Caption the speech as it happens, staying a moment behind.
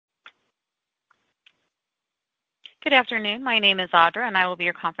Good afternoon. My name is Audra, and I will be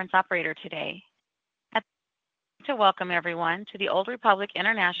your conference operator today. I'd like to welcome everyone to the Old Republic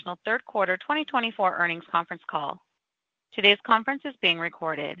International Third Quarter 2024 Earnings Conference Call. Today's conference is being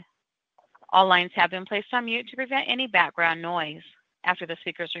recorded. All lines have been placed on mute to prevent any background noise. After the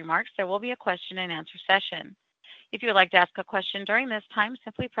speaker's remarks, there will be a question-and-answer session. If you would like to ask a question during this time,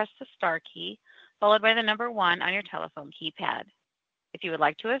 simply press the star key, followed by the number 1 on your telephone keypad. If you would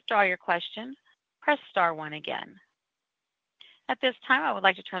like to withdraw your question, press star 1 again. At this time, I would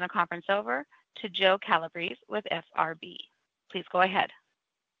like to turn the conference over to Joe Calabrese with FRB. Please go ahead.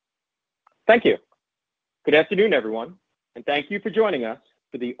 Thank you. Good afternoon, everyone, and thank you for joining us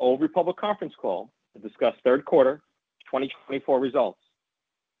for the Old Republic conference call to discuss third quarter 2024 results.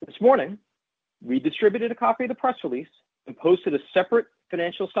 This morning, we distributed a copy of the press release and posted a separate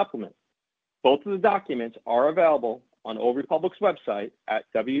financial supplement. Both of the documents are available on Old Republic's website at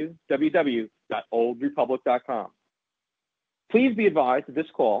www.oldrepublic.com. Please be advised that this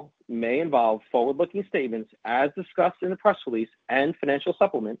call may involve forward-looking statements as discussed in the press release and financial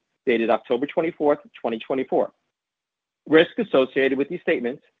supplement dated October 24th, 2024. Risks associated with these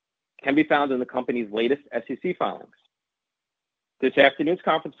statements can be found in the company's latest SEC filings. This afternoon's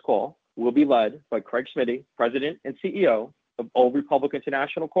conference call will be led by Craig Smiddy, President and CEO of Old Republic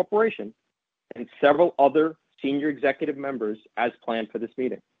International Corporation, and several other senior executive members as planned for this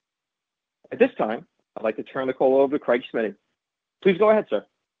meeting. At this time, I'd like to turn the call over to Craig Smiddy. Please go ahead, sir.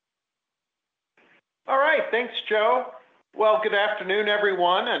 All right. Thanks, Joe. Well, good afternoon,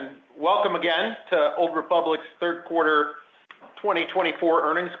 everyone, and welcome again to Old Republic's third quarter 2024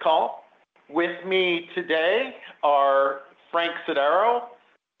 earnings call. With me today are Frank Sodaro,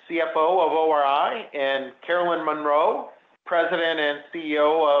 CFO of ORI, and Carolyn Monroe, President and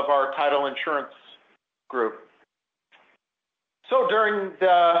CEO of our Title Insurance Group. So during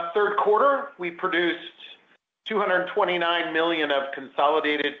the third quarter, we produced $229 million of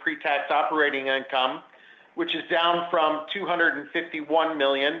consolidated pre-tax operating income, which is down from $251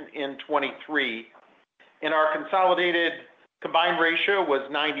 million in 23. And our consolidated combined ratio was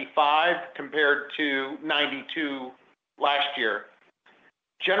 95 compared to 92 last year.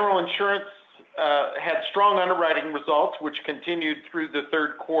 General Insurance had strong underwriting results, which continued through the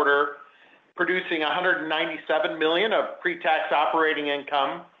third quarter, producing $197 million of pre-tax operating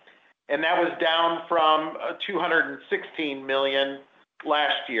income, and that was down from $216 million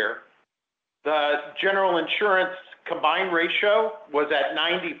last year. The General Insurance combined ratio was at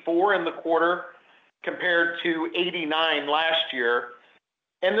 94 in the quarter compared to 89 last year,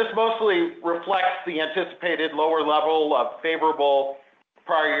 and this mostly reflects the anticipated lower level of favorable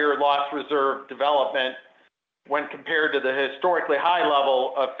prior year loss reserve development when compared to the historically high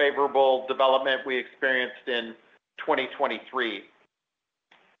level of favorable development we experienced in 2023.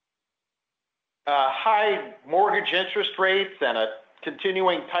 High mortgage interest rates and a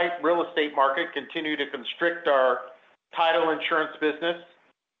continuing tight real estate market continue to constrict our title insurance business,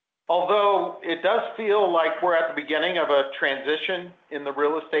 although it does feel like we're at the beginning of a transition in the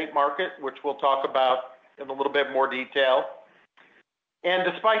real estate market, which we'll talk about in a little bit more detail. And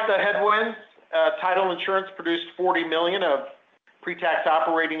despite the headwinds, title insurance produced $40 million of pre-tax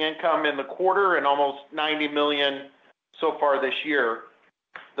operating income in the quarter and almost $90 million so far this year.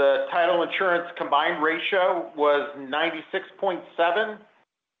 The title insurance combined ratio was 96.7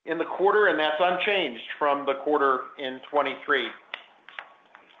 in the quarter, and that's unchanged from the quarter in 23.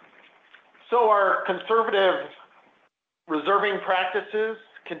 So our conservative reserving practices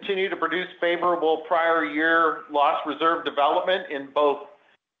continue to produce favorable prior year loss reserve development in both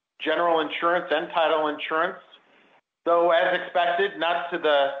general insurance and title insurance, though as expected, not to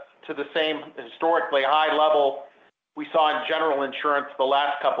the same historically high level we saw in general insurance the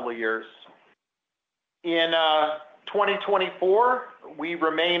last couple of years. In 2024, we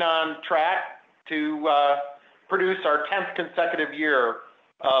remain on track to produce our 10th consecutive year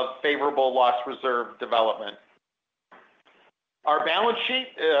of favorable loss reserve development. Our balance sheet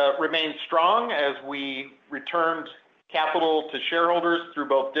remains strong as we returned capital to shareholders through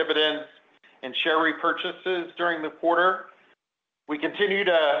both dividends and share repurchases during the quarter. We continue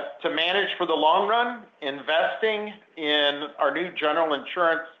to manage for the long run, investing in our new general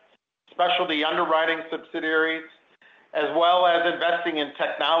insurance specialty underwriting subsidiaries, as well as investing in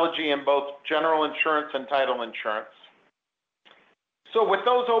technology in both general insurance and title insurance. So with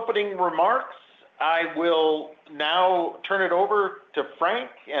those opening remarks, I will now turn it over to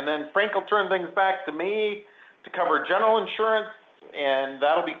Frank, and then Frank will turn things back to me to cover general insurance, and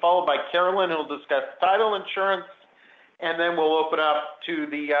that'll be followed by Carolyn, who'll discuss title insurance, and then we'll open up to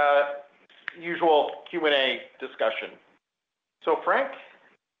the usual Q&A discussion. So, Frank?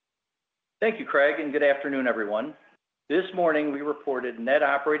 Thank you, Craig, and good afternoon, everyone. This morning, we reported net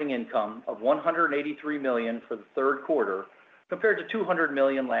operating income of $183 million for the third quarter, compared to $200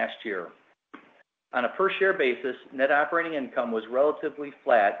 million last year. On a per-share basis, net operating income was relatively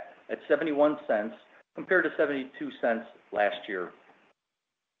flat at 71 cents compared to 72 cents last year.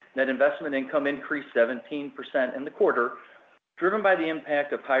 Net investment income increased 17% in the quarter, driven by the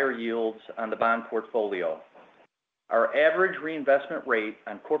impact of higher yields on the bond portfolio. Our average reinvestment rate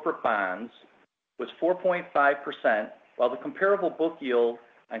on corporate bonds was 4.5%, while the comparable book yield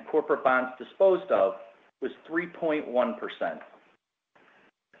on corporate bonds disposed of was 3.1%.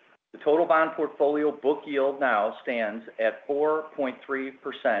 The total bond portfolio book yield now stands at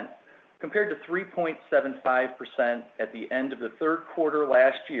 4.3%, compared to 3.75% at the end of the third quarter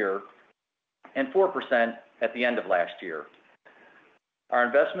last year and 4% at the end of last year. Our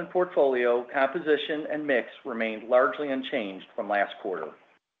investment portfolio composition and mix remained largely unchanged from last quarter.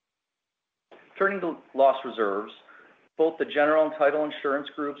 Turning to loss reserves, both the General and Title Insurance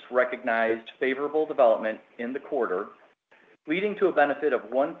groups recognized favorable development in the quarter, leading to a benefit of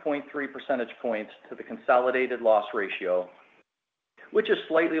 1.3 percentage points to the consolidated loss ratio, which is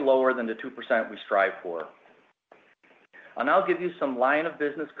slightly lower than the 2% we strive for. I'll now give you some line of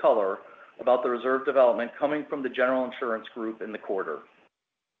business color about the reserve development coming from the General Insurance group in the quarter.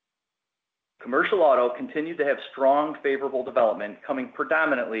 Commercial auto continued to have strong favorable development coming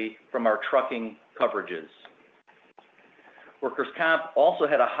predominantly from our trucking coverages. Workers' comp also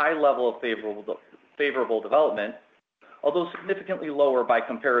had a high level of favorable development, although significantly lower by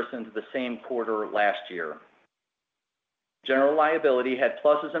comparison to the same quarter last year. General liability had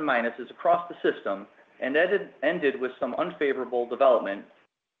pluses and minuses across the system and ended with some unfavorable development,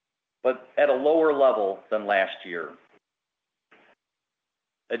 but at a lower level than last year.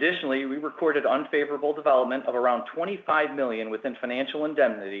 Additionally, we recorded unfavorable development of around $25 million within financial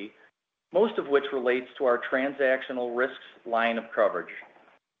indemnity, most of which relates to our transactional risks line of coverage.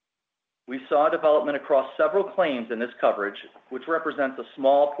 We saw development across several claims in this coverage, which represents a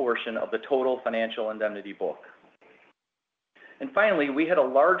small portion of the total financial indemnity book. And finally, we had a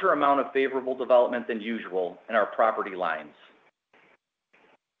larger amount of favorable development than usual in our property lines.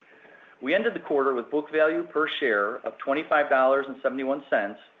 We ended the quarter with book value per share of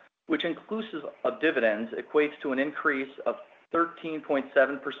 $25.71, which inclusive of dividends equates to an increase of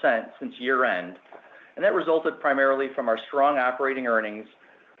 13.7% since year-end, and that resulted primarily from our strong operating earnings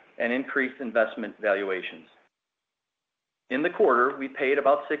and increased investment valuations. In the quarter, we paid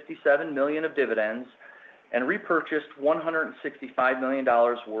about $67 million of dividends and repurchased $165 million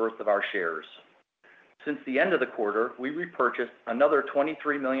worth of our shares. Since the end of the quarter, we repurchased another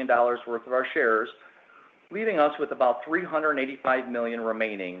 $23 million worth of our shares, leaving us with about $385 million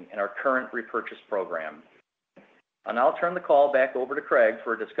remaining in our current repurchase program. And I'll turn the call back over to Craig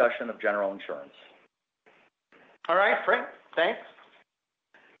for a discussion of General Insurance. All right, Frank, thanks.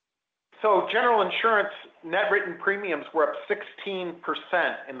 So General Insurance net written premiums were up 16%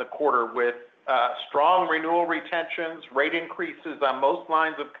 in the quarter with strong renewal retentions, rate increases on most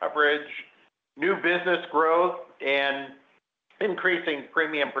lines of coverage, new business growth, and increasing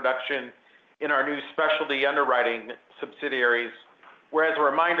premium production in our new specialty underwriting subsidiaries, where, as a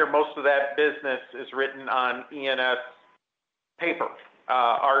reminder, most of that business is written on E&S paper.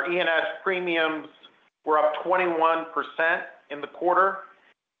 Our E&S premiums were up 21% in the quarter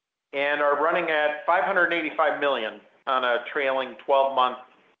and are running at $585 million on a trailing 12-month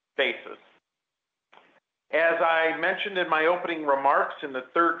basis. As I mentioned in my opening remarks, in the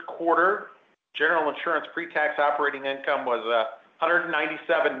third quarter, General Insurance pre-tax operating income was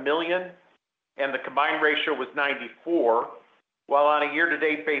 $197 million, and the combined ratio was 94, while on a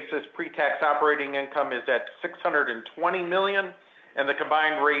year-to-date basis, pre-tax operating income is at $620 million, and the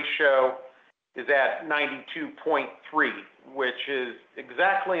combined ratio is at 92.3, which is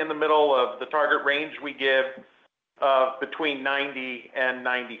exactly in the middle of the target range we give of between 90 and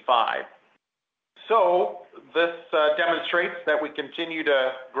 95. So this demonstrates that we continue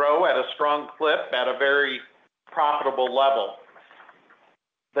to grow at a strong clip at a very profitable level.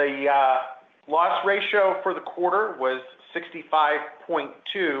 The loss ratio for the quarter was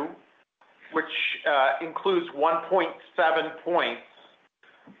 65.2, which includes 1.7 points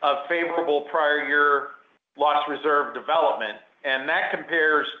of favorable prior year loss reserve development, and that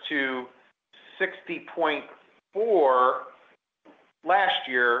compares to 60.4 last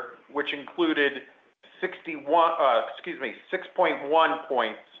year, which included 6.1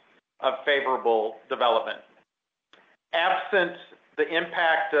 points of favorable development. Absent the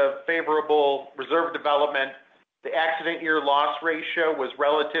impact of favorable reserve development, the accident year loss ratio was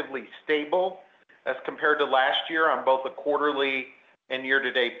relatively stable as compared to last year on both a quarterly and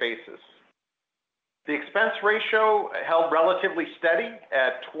year-to-date basis. The expense ratio held relatively steady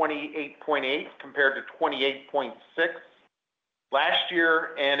at 28.8 compared to 28.6 last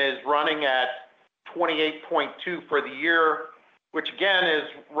year and is running at 28.2 for the year, which again is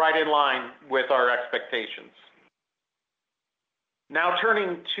right in line with our expectations. Now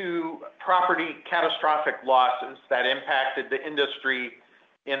turning to property catastrophic losses that impacted the industry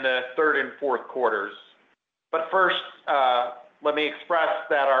in the third and fourth quarters. But first, let me express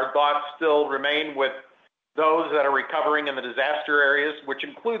that our thoughts still remain with those that are recovering in the disaster areas, which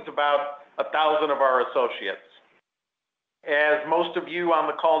includes about 1,000 of our associates. As most of you on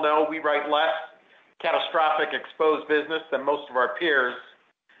the call know, we write less catastrophic exposed business than most of our peers.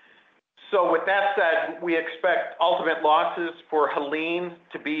 So with that said, we expect ultimate losses for Helene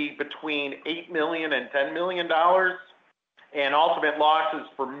to be between $8 million and $10 million, and ultimate losses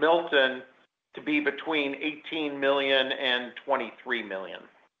for Milton to be between $18 million and $23 million.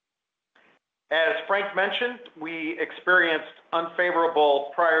 As Frank mentioned, we experienced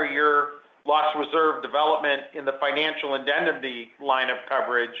unfavorable prior year loss reserve development in the financial indemnity line of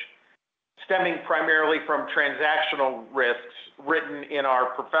coverage, stemming primarily from transactional risks written in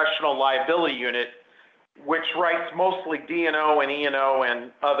our professional liability unit, which writes mostly D&O and E&O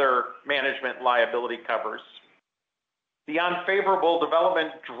and other management liability covers. The unfavorable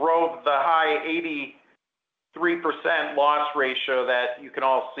development drove the high 83% loss ratio that you can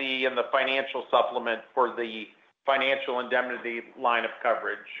all see in the financial supplement for the financial indemnity line of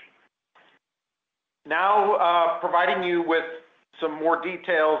coverage. Now, providing you with some more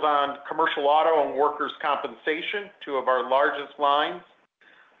details on commercial auto and workers' compensation, two of our largest lines.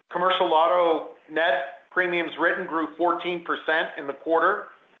 Commercial auto net premiums written grew 14% in the quarter,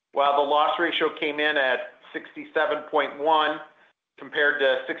 while the loss ratio came in at 67.1 compared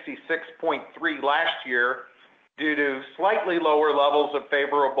to 66.3 last year due to slightly lower levels of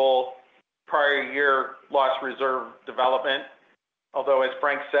favorable prior year loss reserve development, although, as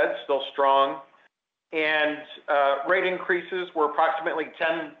Frank said, still strong. And rate increases were approximately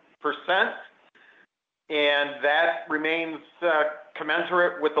 10%, and that remains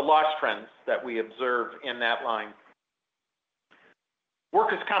commensurate with the loss trends that we observe in that line.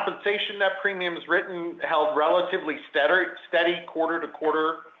 Workers' compensation net premiums written held relatively steady quarter to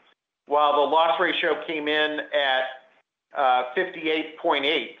quarter, while the loss ratio came in at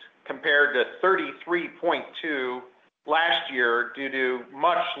 58.8 compared to 33.2 last year due to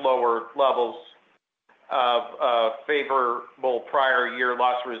much lower levels of favorable prior year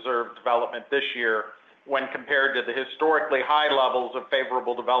loss reserve development this year when compared to the historically high levels of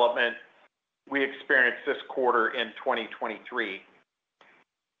favorable development we experienced this quarter in 2023.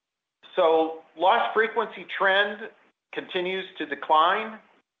 So loss frequency trend continues to decline,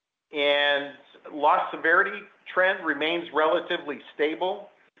 and loss severity trend remains relatively stable.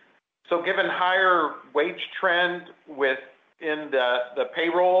 So given higher wage trend within the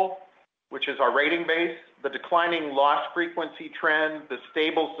payroll, which is our rating base, the declining loss frequency trend, the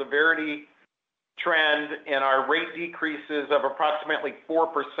stable severity trend, and our rate decreases of approximately 4%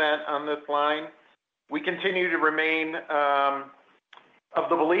 on this line, we continue to remain of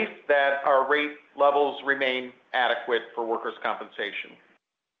the belief that our rate levels remain adequate for workers' compensation.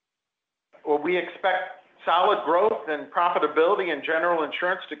 Well, we expect solid growth and profitability in general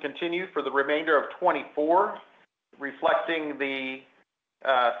insurance to continue for the remainder of 24, reflecting the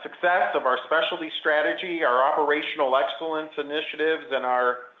success of our specialty strategy, our operational excellence initiatives, and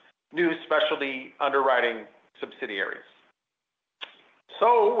our new specialty underwriting subsidiaries.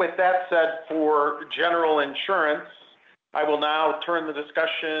 So with that said, for general insurance, I will now turn the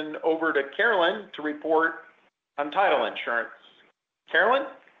discussion over to Carolyn to report on title insurance. Carolyn?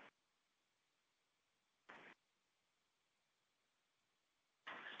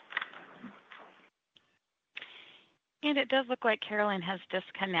 And it does look like Carolyn has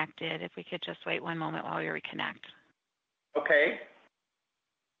disconnected. If we could just wait one moment while we reconnect. Okay.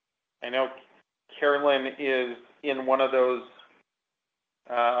 I know Carolyn is in one of those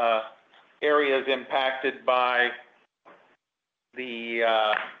areas impacted by the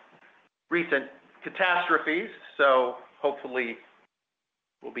recent catastrophes, so hopefully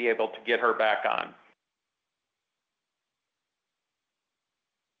we'll be able to get her back on.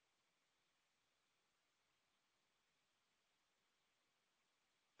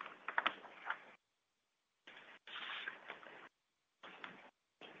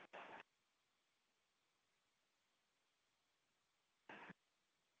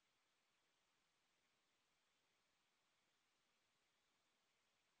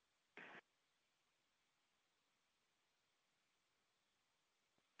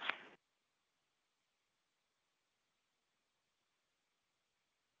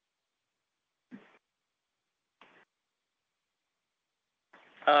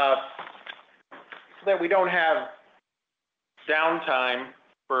 so that we don't have downtime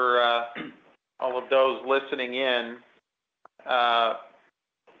for all of those listening in,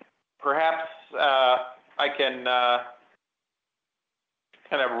 perhaps I can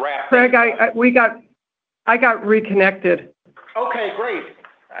kind of wrap. Craig, I got reconnected. Okay, great.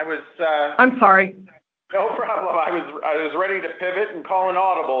 I'm sorry. No problem. I was ready to pivot and call an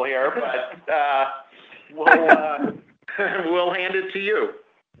audible here, but we'll hand it to you.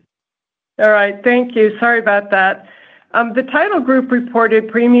 All right. Thank you. Sorry about that. The title group reported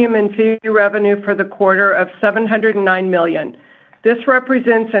premium and fee revenue for the quarter of $709 million. This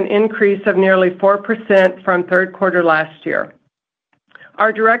represents an increase of nearly 4% from third quarter last year.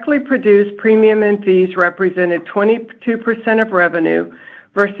 Our directly produced premium and fees represented 22% of revenue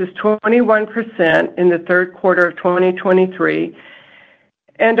versus 21% in the third quarter of 2023,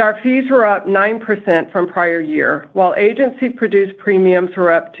 and our fees were up 9% from prior year, while agency-produced premiums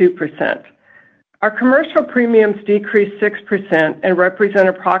were up 2%. Our commercial premiums decreased 6% and represent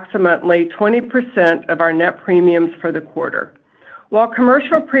approximately 20% of our net premiums for the quarter. While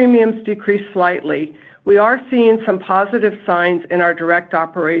commercial premiums decreased slightly, we are seeing some positive signs in our direct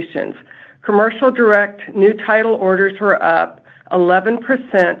operations. Commercial direct new title orders were up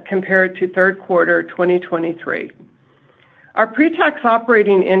 11% compared to third quarter 2023. Our pre-tax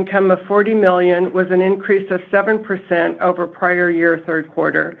operating income of $40 million was an increase of 7% over prior year third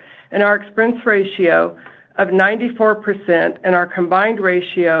quarter, and our expense ratio of 94% and our combined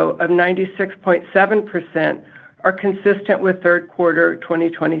ratio of 96.7% are consistent with third quarter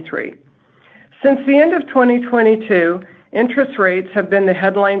 2023. Since the end of 2022, interest rates have been the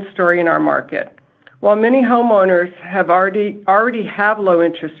headline story in our market. While many homeowners already have low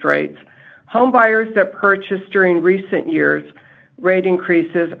interest rates, home buyers that purchased during recent years' rate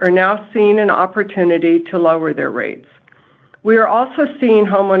increases are now seeing an opportunity to lower their rates. We are also seeing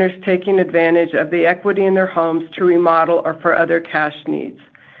homeowners taking advantage of the equity in their homes to remodel or for other cash needs.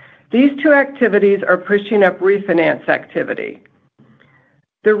 These two activities are pushing up refinance activity.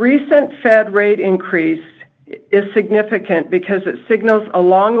 The recent Fed rate increase is significant because it signals a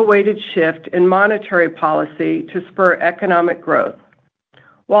long-awaited shift in monetary policy to spur economic growth.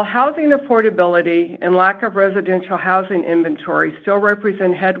 While housing affordability and lack of residential housing inventory still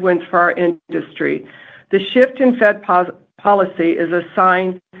represent headwinds for our industry, the shift in Fed policy is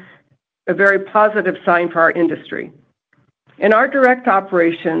a very positive sign for our industry. In our direct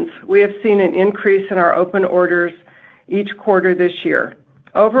operations, we have seen an increase in our open orders each quarter this year.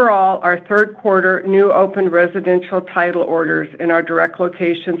 Overall, our third quarter new open residential title orders in our direct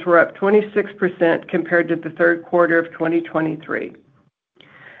locations were up 26% compared to the third quarter of 2023.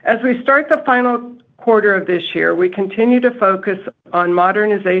 As we start the final quarter of this year, we continue to focus on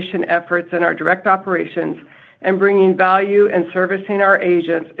modernization efforts in our direct operations and bringing value and servicing our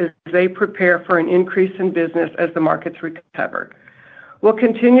agents as they prepare for an increase in business as the markets recover. We'll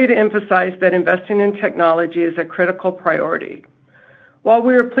continue to emphasize that investing in technology is a critical priority. While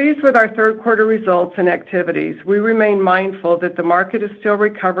we are pleased with our third quarter results and activities, we remain mindful that the market is still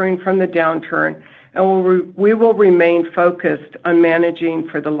recovering from the downturn, and we will remain focused on managing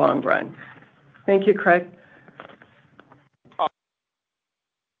for the long run. Thank you, Craig.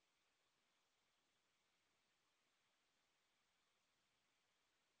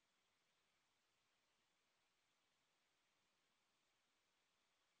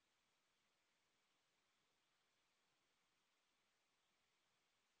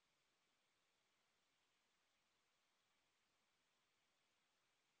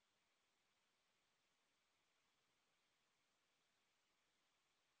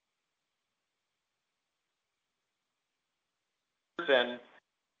 And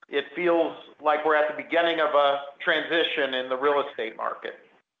it feels like we're at the beginning of a transition in the real estate market.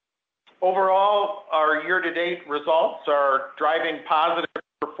 Overall, our year-to-date results are driving positive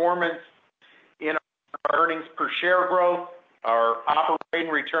performance in our earnings per share growth, our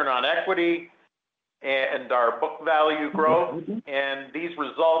operating return on equity, and our book value growth. And these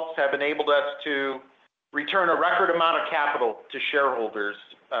results have enabled us to return a record amount of capital to shareholders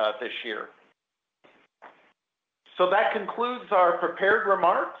this year. So that concludes our prepared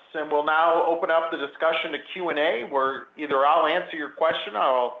remarks, and we'll now open up the discussion to Q&A, where either I'll answer your question or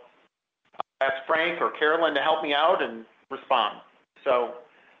I'll ask Frank or Carolyn to help me out and respond. So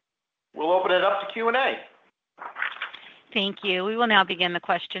we'll open it up to Q&A. Thank you. We will now begin the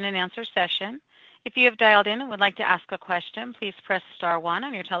question and answer session. If you have dialed in and would like to ask a question, please press star 1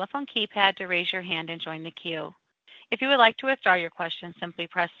 on your telephone keypad to raise your hand and join the queue. If you would like to withdraw your question, simply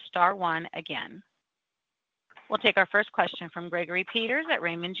press star 1 again. We'll take our first question from Gregory Peters at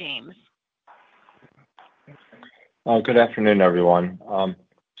Raymond James. Good afternoon, everyone.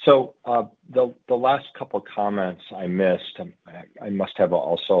 So the last couple of comments I missed. I must have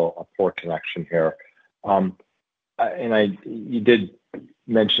also a poor connection here. You did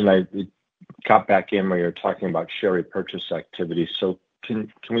mention it got back in where you're talking about share repurchase activity. So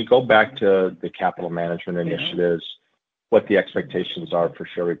can we go back to the capital management initiatives, what the expectations are for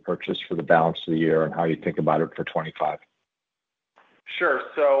share repurchase for the balance of the year, and how you think about it for 25? Sure.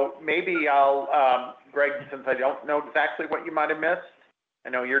 So maybe I'll, Greg, since I don't know exactly what you might have missed, I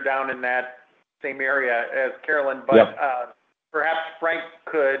know you're down in that same area as Carolyn, but perhaps Frank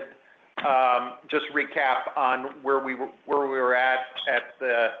could just recap on where we were at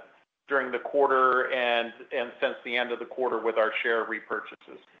during the quarter and since the end of the quarter with our share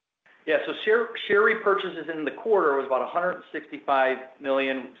repurchases. Yeah, so share repurchases in the quarter was about $165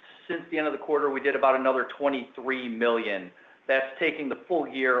 million. Since the end of the quarter, we did about another $23 million. That's taking the full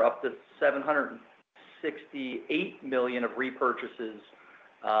year up to $768 million of repurchases.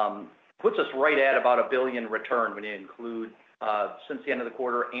 Puts us right at about $1 billion return when you include since the end of the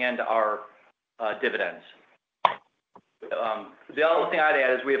quarter and our dividends. The other thing I'd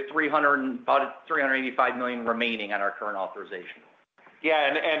add is we have about $385 million remaining on our current authorization.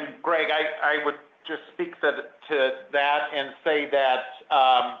 Yeah, and Greg, I would just speak to that and say that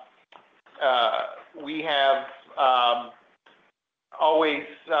we have always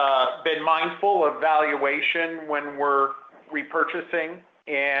been mindful of valuation when we're repurchasing,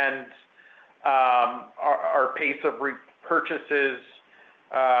 and our pace of repurchases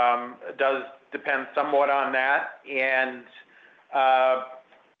does depend somewhat on that. And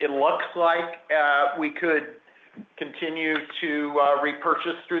it looks like we could continue to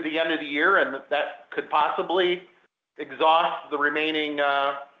repurchase through the end of the year, and that could possibly exhaust the remaining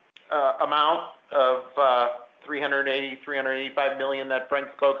amount of $385 million that Frank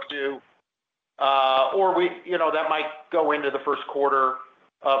spoke to, or that might go into the first quarter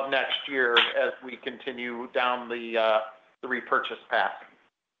of next year as we continue down the repurchase path.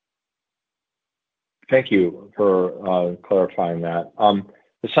 Thank you for clarifying that.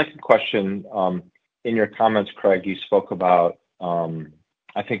 The second question, in your comments, Craig, you spoke about,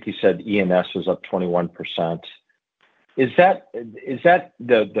 I think you said E&S was up 21%. Is that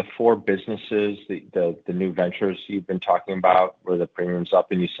the four businesses, the new ventures you've been talking about, where the premium's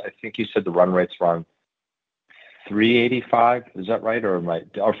up? And I think you said the run rate's around 385. Is that right, or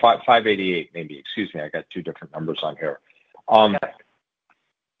 588 maybe? Excuse me, I got two different numbers on here. That's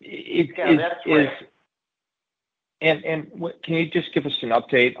right. And can you just give us an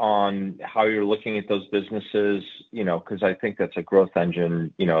update on how you're looking at those businesses? Because I think that's a growth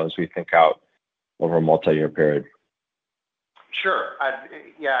engine, as we think out over a multi-year period. Sure. I'd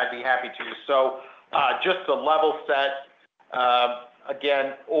be happy to. So just to level set,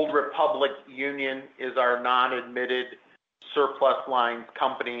 again, Old Republic Union is our non-admitted surplus lines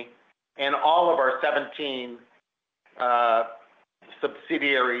company, and all of our 17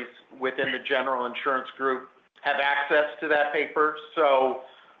 subsidiaries within the General Insurance Group have access to that paper. So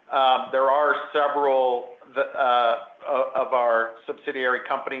there are several of our subsidiary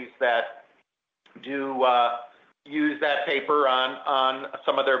companies that do use that paper on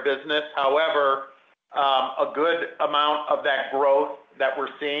some of their business. However, a good amount of that growth that we're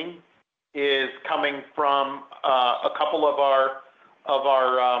seeing is coming from a couple of our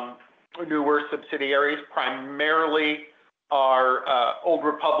newer subsidiaries, primarily our Old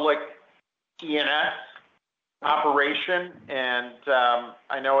Republic E&S operation. And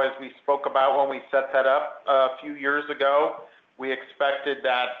I know as we spoke about when we set that up a few years ago, we expected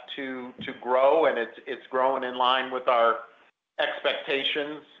that to grow, and it's growing in line with our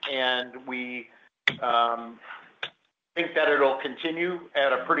expectations, and we think that it'll continue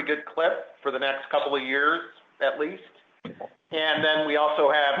at a pretty good clip for the next couple of years at least. And then we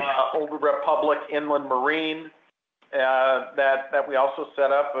also have Old Republic Inland Marine that we also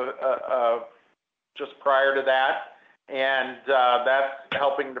set up just prior to that, and that's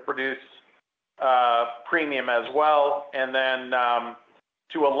helping to produce premium as well. And then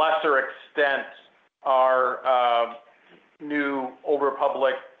to a lesser extent, our new Old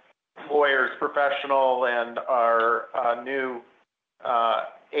Republic Lawyers Professional and our new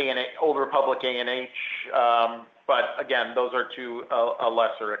Old Republic A&H, but again, those are to a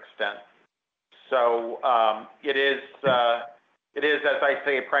lesser extent. So it is, as I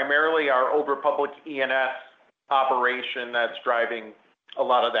say, primarily our Old Republic E&S operation that's driving a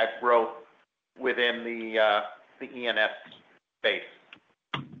lot of that growth within the E&S space.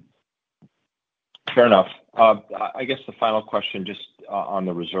 Fair enough. I guess the final question, just on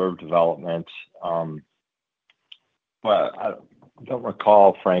the reserve development. Well, I don't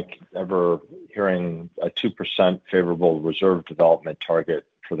recall, Frank, ever hearing a 2% favorable reserve development target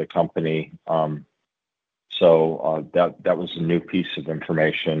for the company. So that was a new piece of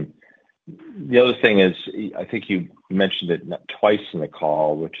information. The other thing is, I think you mentioned it twice in the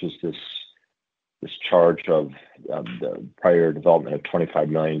call, which is this charge of the prior development of $25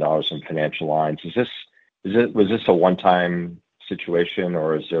 million in financial lines. Was this a one-time situation,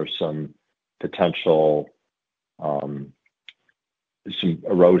 or is there some potential some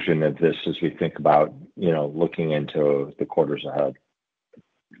erosion of this as we think about looking into the quarters ahead?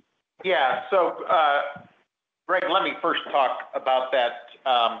 Yeah. So, Greg, let me first talk about that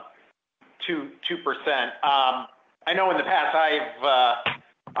 2%. I know in the past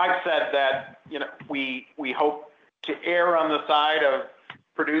I've said that we hope to err on the side of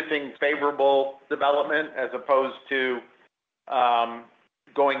producing favorable development as opposed to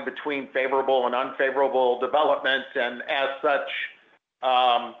going between favorable and unfavorable development, and as such,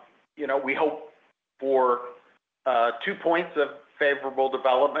 we hope for 2 points of favorable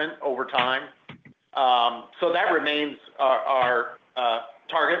development over time. So that remains our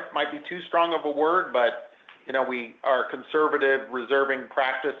target. Might be too strong of a word, but our conservative reserving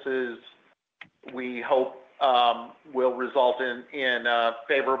practices, we hope, will result in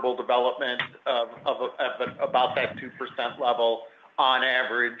favorable development of about that 2% level on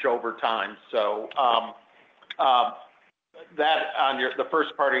average over time. So that on the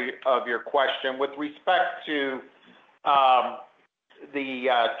first part of your question, with respect to the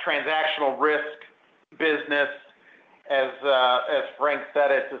transactional risk business, as Frank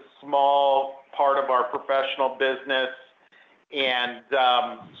said, it's a small part of our professional business, and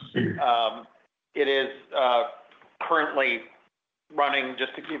it is currently running,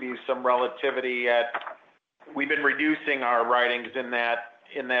 just to give you some relativity, we've been reducing our writings in that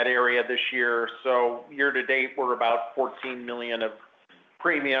area this year. So year to date, we're about $14 million of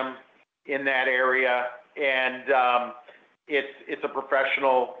premium in that area, and it's a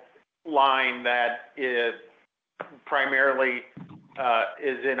professional line that is primarily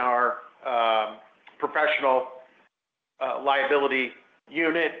is in our professional liability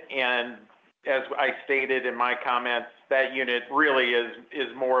unit, and as I stated in my comments, that unit really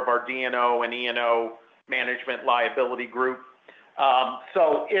is more of our D&O and E&O management liability group.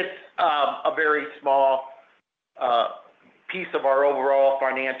 So it's a very small piece of our overall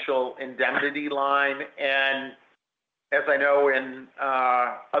financial indemnity line, and as I know in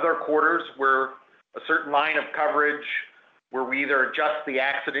other quarters, we're a certain line of coverage where we either adjust the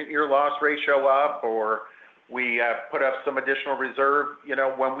accident year loss ratio up or we put up some additional reserve.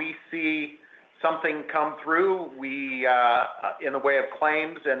 When we see something come through, we in the way of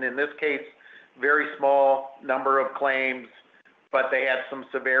claims, and in this case, very small number of claims, but they had some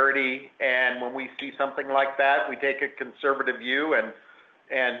severity. And when we see something like that, we take a conservative view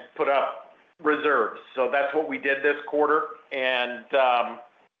and put up reserves. So that's what we did this quarter, and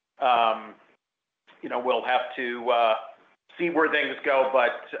we'll have to see where things go,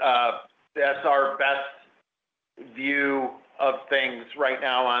 but that's our best view of things right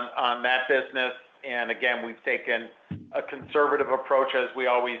now on that business. And again, we've taken a conservative approach, as we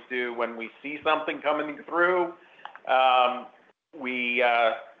always do when we see something coming through. We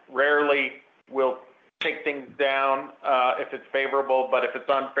rarely will take things down if it's favorable, but if it's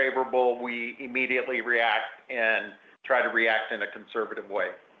unfavorable, we immediately react and try to react in a conservative way.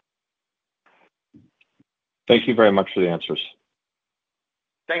 Thank you very much for the answers.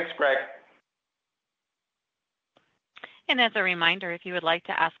 Thanks, Greg. And as a reminder, if you would like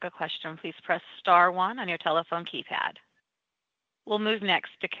to ask a question, please press star 1 on your telephone keypad. We'll move next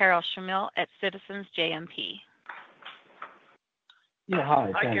to Carol Shamil at Citizens JMP. Yeah,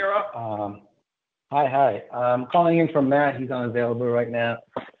 hi. Hi, Carol. Hi. I'm calling in from Matt. He's unavailable right now.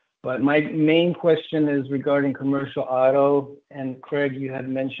 But my main question is regarding commercial auto. And Craig, you had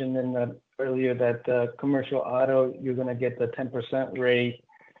mentioned earlier that commercial auto, you're going to get the 10% rate,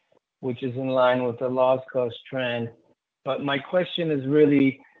 which is in line with the loss cost trend. But my question is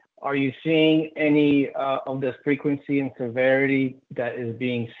really, are you seeing any of this frequency and severity that is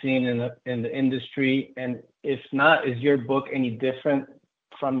being seen in the industry? And if not, is your book any different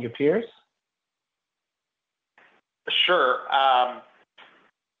from your peers? Sure.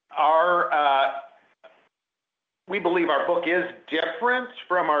 We believe our book is different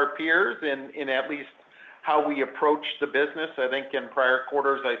from our peers in at least how we approach the business. I think in prior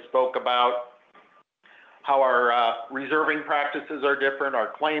quarters I spoke about how our reserving practices are different,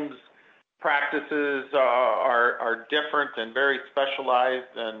 our claims practices are different and very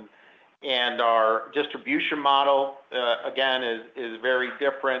specialized, and our distribution model again is very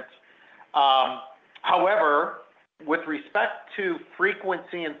different. However, with respect to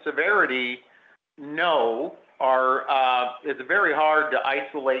frequency and severity, know it's very hard to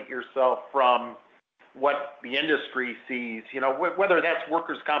isolate yourself from what the industry sees, whether that's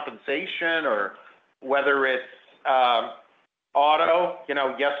workers' compensation or whether it's auto.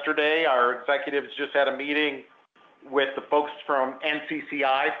 Yesterday our executives just had a meeting with the folks from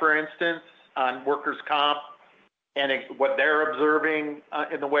NCCI, for instance, on workers' comp, and what they're observing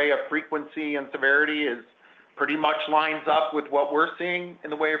in the way of frequency and severity is pretty much lines up with what we're seeing in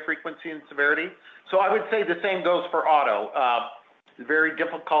the way of frequency and severity. So I would say the same goes for auto. It's very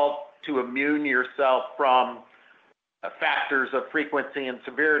difficult to immune yourself from factors of frequency and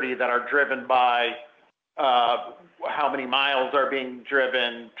severity that are driven by how many miles are being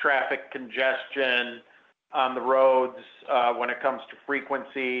driven, traffic congestion on the roads when it comes to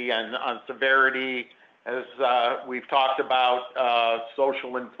frequency, and on severity, as we've talked about,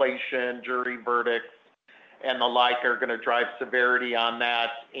 social inflation, jury verdicts, and the like are going to drive severity on that.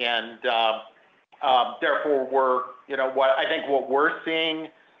 And therefore, what we're seeing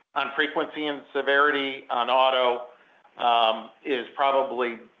on frequency and severity on auto is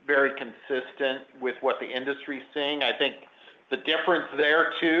probably very consistent with what the industry is seeing. I think the difference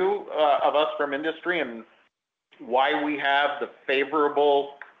there, too, of us from industry and why we have the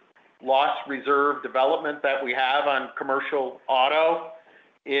favorable loss reserve development that we have on commercial auto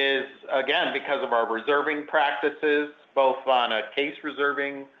is, again, because of our reserving practices, both on a case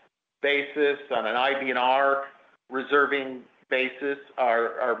reserving basis, on an IBNR reserving basis,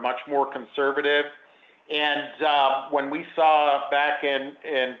 are much more conservative. And when we saw back in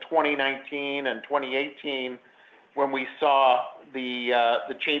 2019 and 2018, when we saw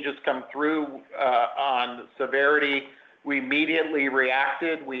the changes come through on severity, we immediately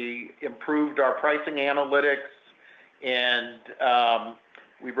reacted. We improved our pricing analytics, and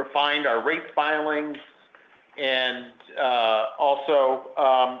we refined our rate filings, and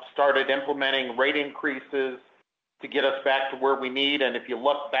also started implementing rate increases to get us back to where we need. And if you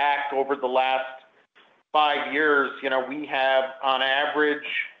look back over the last 5 years, we have on average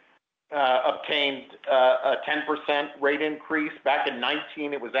obtained a 10% rate increase. Back in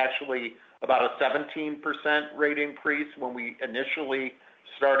 19, it was actually about a 17% rate increase when we initially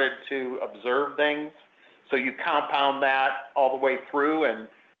started to observe things. So you compound that all the way through, and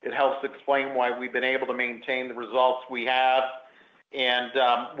it helps explain why we've been able to maintain the results we have. And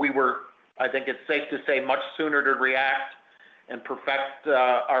we were, I think it's safe to say, much sooner to react and perfect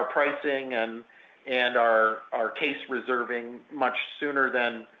our pricing and our case reserving much sooner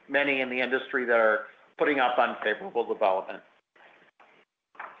than many in the industry that are putting up unfavorable development.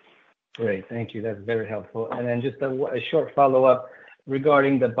 Great, thank you. That's very helpful. And then just a short follow-up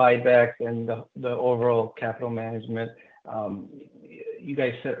regarding the buyback and the overall capital management. You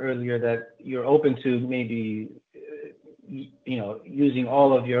guys said earlier that you're open to maybe using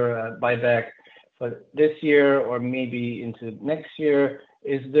all of your buyback for this year or maybe into next year.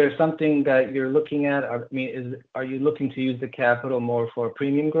 Is there something that you're looking at? Are you looking to use the capital more for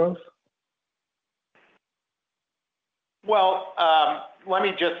premium growth? Well, let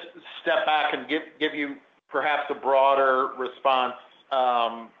me just step back and give you perhaps a broader response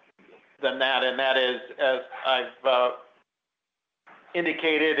than that, and that is, as I've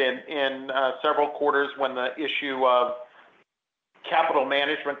indicated in several quarters, when the issue of capital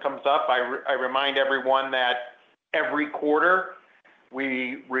management comes up, I remind everyone that every quarter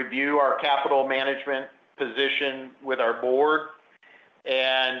we review our capital management position with our board,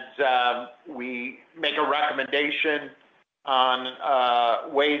 and we make a recommendation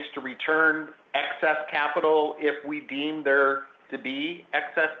on ways to return excess capital if we deem there to be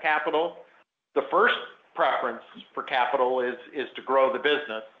excess capital. The first preference for capital is to grow the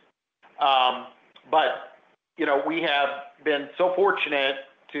business. But we have been so fortunate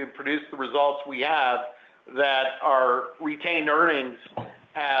to produce the results we have that our retained earnings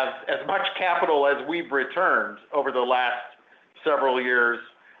have as much capital as we've returned over the last several years.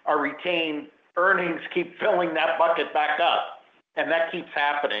 Our retained earnings keep filling that bucket back up, and that keeps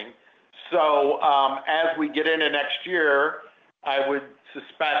happening. So as we get into next year, I would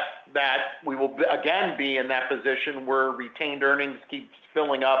suspect that we will again be in that position where retained earnings keep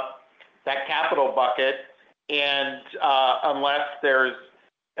filling up that capital bucket, and unless there's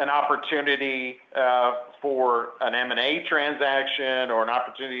an opportunity for an M&A transaction or an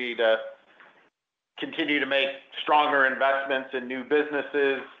opportunity to continue to make stronger investments in new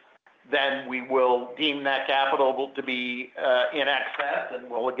businesses, then we will deem that capital to be in excess, and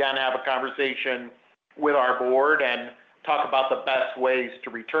we'll again have a conversation with our board and talk about the best ways to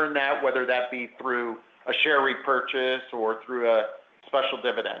return that, whether that be through a share repurchase or through a special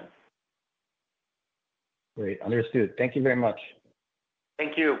dividend. Great, understood. Thank you very much.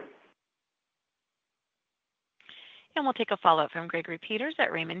 Thank you. And we'll take a follow-up from Gregory Peters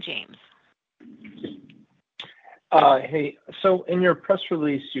at Raymond James. Hey, so in your press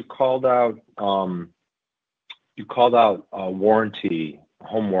release, you called out warranty,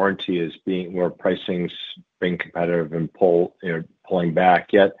 home warranty as being where pricing's being competitive and pulling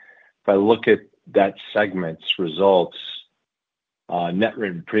back. Yet, if I look at that segment's results, net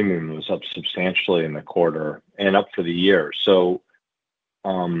written premium was up substantially in the quarter and up for the year. So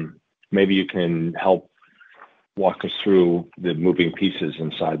maybe you can help walk us through the moving pieces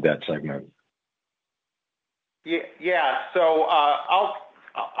inside that segment. Yeah. So I'll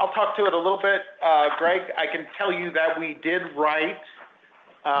talk to it a little bit, Greg. I can tell you that we did write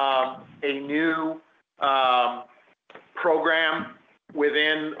a new program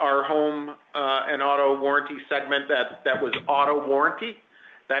within our home and auto warranty segment that was auto warranty.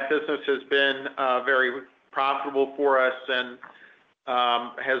 That business has been very profitable for us and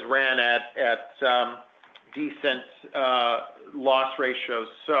has ran at decent loss ratios.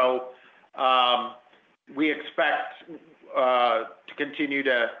 So we expect to continue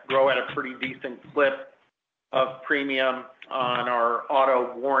to grow at a pretty decent clip of premium on our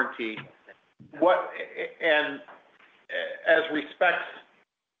auto warranty. And as respects,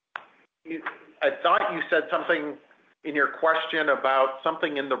 I thought you said something in your question about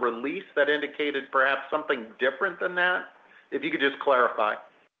something in the release that indicated perhaps something different than that. If you could just clarify.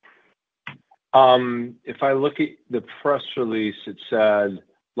 If I look at the press release, it said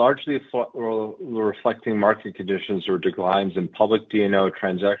largely reflecting market conditions or declines in public D&O,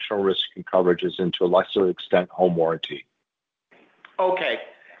 transactional risk and coverages, and to a lesser extent, home warranty. Okay.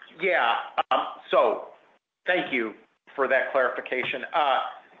 Yeah. So thank you for that clarification.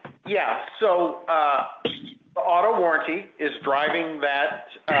 So the auto warranty is driving that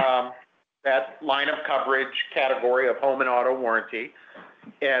line of coverage category of home and auto warranty,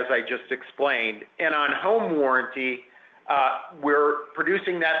 as I just explained. And on home warranty, we're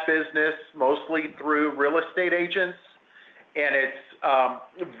producing that business mostly through real estate agents, and it's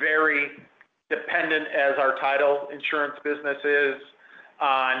very dependent, as our title insurance business is,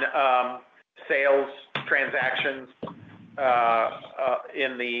 on sales transactions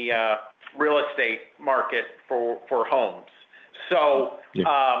in the real estate market for homes. So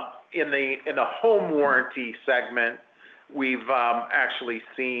in the home warranty segment, we've actually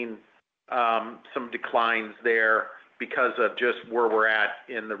seen some declines there because of just where we're at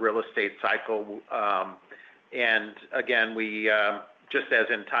in the real estate cycle. And again, we just as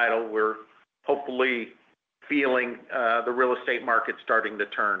in title, we're hopefully feeling the real estate market starting to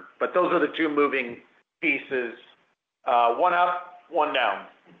turn. But those are the two moving pieces, one up, one down.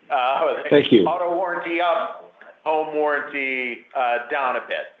 Thank you. Auto warranty up, home warranty down a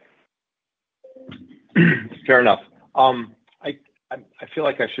bit. Fair enough. I feel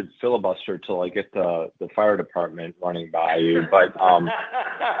like I should filibuster till I get the fire department running by you, but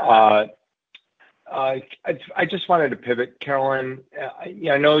I just wanted to pivot, Carolyn.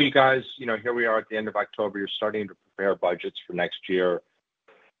 I know you guys. Here we are at the end of October. You're starting to prepare budgets for next year.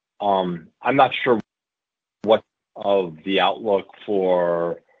 I'm not sure what of the outlook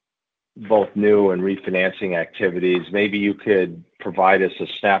for both new and refinancing activities. Maybe you could provide us a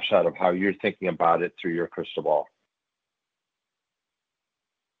snapshot of how you're thinking about it through your crystal ball.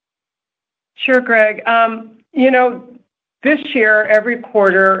 Sure, Greg. This year, every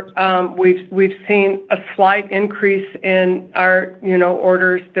quarter, we've seen a slight increase in our,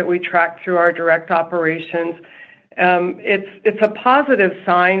 orders that we track through our direct operations. It's a positive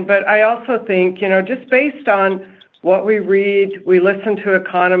sign, but I also think, just based on what we read, we listen to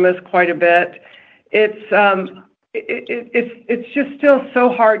economists quite a bit. It's just still so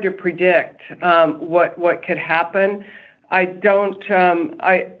hard to predict what could happen.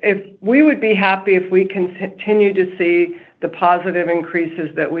 If we would be happy if we can continue to see the positive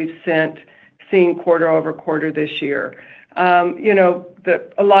increases that we've seen quarter over quarter this year. A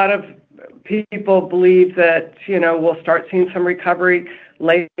lot of people believe that, we'll start seeing some recovery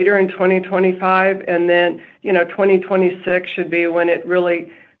later in 2025, and then, 2026 should be when it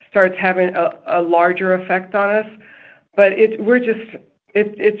really starts having a larger effect on us. But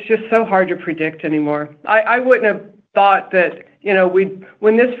it's just so hard to predict anymore. I wouldn't have thought that,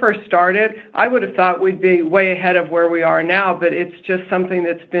 when this first started, I would have thought we'd be way ahead of where we are now, but it's just something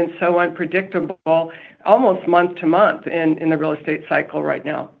that's been so unpredictable, almost month to month in the real estate cycle right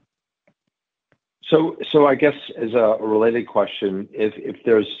now. So I guess as a related question, if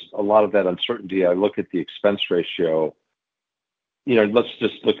there's a lot of that uncertainty, I look at the expense ratio. Let's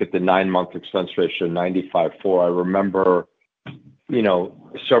just look at the 9-month expense ratio, 95.4. I remember,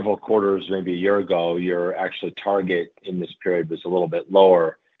 several quarters, maybe a year ago, your actual target in this period was a little bit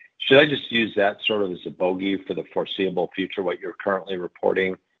lower. should I just use that sort of as a bogey for the foreseeable future, what you're currently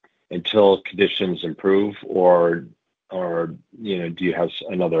reporting, until conditions improve, or do you have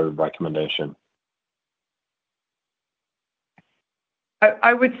another recommendation?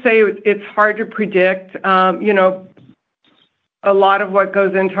 I would say it's hard to predict. A lot of what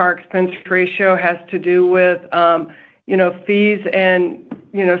goes into our expense ratio has to do with, fees and,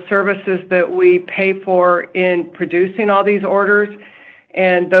 services that we pay for in producing all these orders.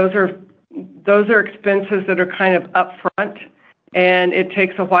 And those are expenses that are kind of upfront, and it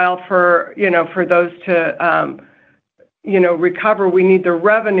takes a while for those to, recover. We need the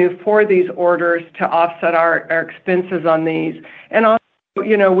revenue for these orders to offset our expenses on these. And also,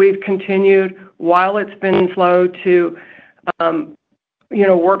 we've continued, while it's been slow, to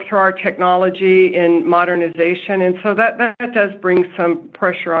work through our technology and modernization, and so that does bring some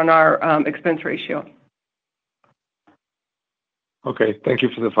pressure on our expense ratio. Okay, thank you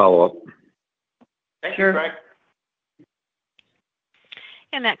for the follow-up. Thank you, Frank.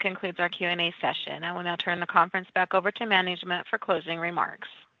 And that concludes our Q&A session. I will now turn the conference back over to management for closing remarks.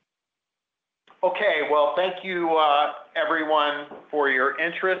 Okay, well, thank you, everyone, for your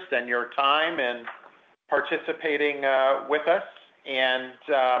interest and your time and participating with us. And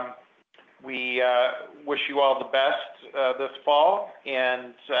we wish you all the best this fall,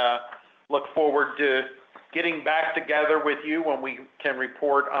 and look forward to getting back together with you when we can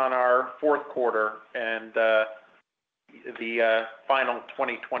report on our fourth quarter and the final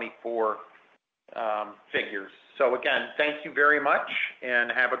 2024 figures. So again, thank you very much,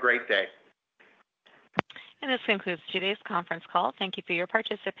 and have a great day. And this concludes today's conference call. Thank you for your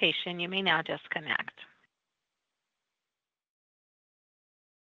participation. You may now disconnect.